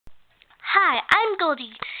Hi, I'm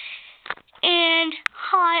Goldie. And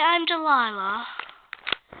hi, I'm Delilah.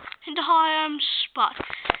 And hi, I'm Spot.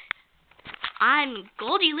 I'm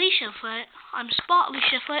Goldie Leishafoot. I'm Spot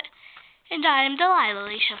Leishafoot. And I am Delilah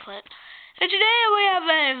Leishafoot. And today we have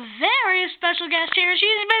a very special guest here. She's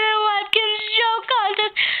been in a Webkinz show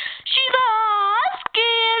contest. She's a husky,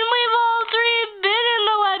 and we've all three been in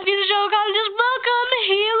the Webkinz show contest. Welcome,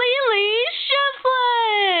 Haley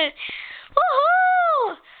Leishafoot.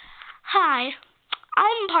 Woohoo! Hi.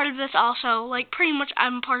 I'm part of this also. Like, pretty much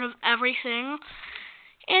I'm part of everything.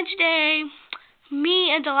 And today,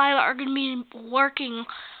 me and Delilah are going to be working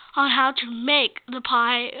on how to make the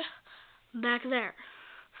pie back there.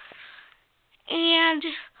 And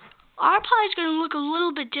our pie is going to look a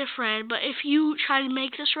little bit different, but if you try to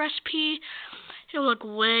make this recipe, it'll look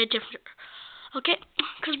way different. Okay?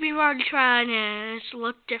 Because we've already tried and it's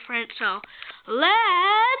looked different, so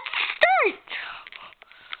let's start!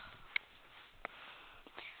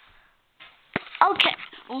 Okay,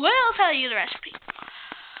 we'll tell you the recipe.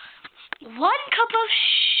 1 cup of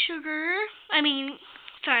sugar, I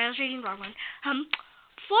was reading the wrong one. 4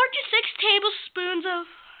 to 6 tablespoons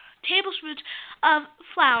of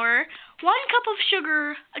flour, 1 cup of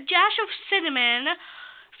sugar, a dash of cinnamon, 3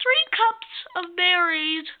 cups of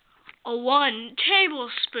berries, 1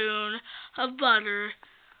 tablespoon of butter,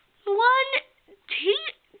 1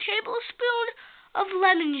 tablespoon of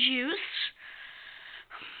lemon juice,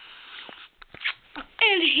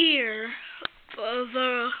 and here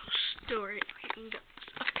the story.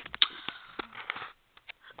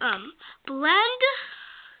 Blend,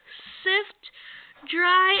 sift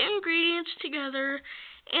dry ingredients together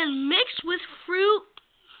and mix with fruit.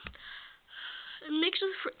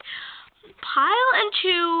 Pile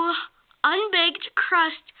into unbaked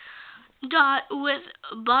crust dot with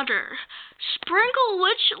butter. Sprinkle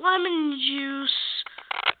with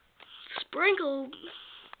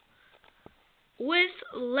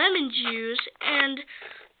lemon juice and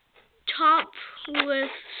top with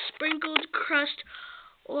sprinkled crust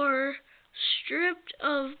or stripped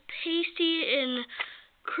of pasty in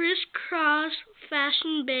crisscross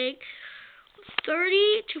fashion. Bake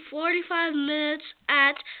 30 to 45 minutes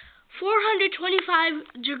at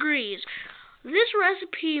 425 degrees. This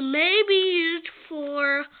recipe may be used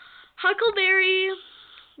for huckleberry,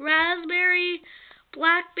 raspberry,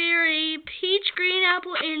 blackberry, peach, green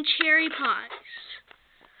apple, and cherry pies.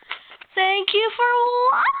 Thank you for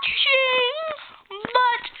watching!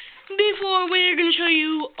 But before, we're going to show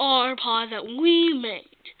you our pie that we made.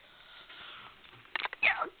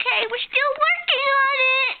 Okay, we're still working on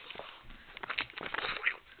it!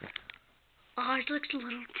 Ours looks a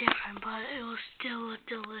little different, but it will still look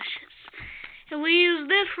delicious. And we used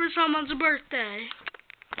this for someone's birthday.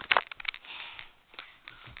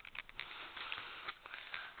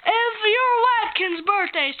 If your Webkinz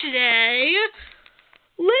birthday's today,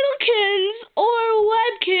 Littlekins or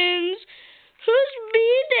Webkinz, whose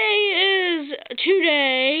birthday is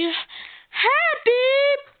today, happy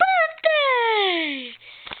birthday!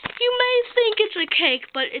 You may think it's a cake,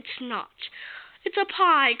 but it's not. It's a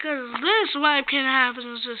pie, because this Webkinz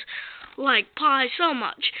happens to like pie so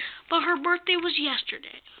much. But her birthday was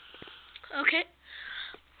yesterday. Okay?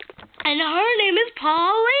 And her name is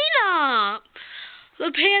Paulina.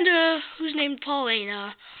 The panda who's named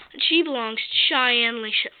Paulina. And she belongs to Cheyenne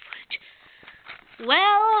Leishafoot.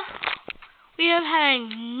 Well, we have had a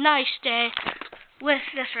nice day with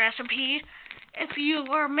this recipe. If you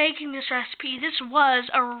were making this recipe, this was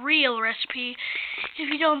a real recipe. If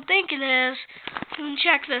you don't think it is, then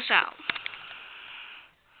check this out.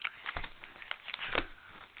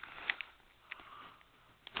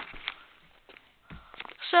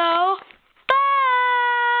 So, bye!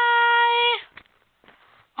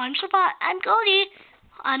 I'm Spot, I'm Goldie,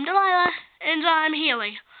 I'm Delilah, and I'm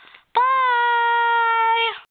Haley. Bye!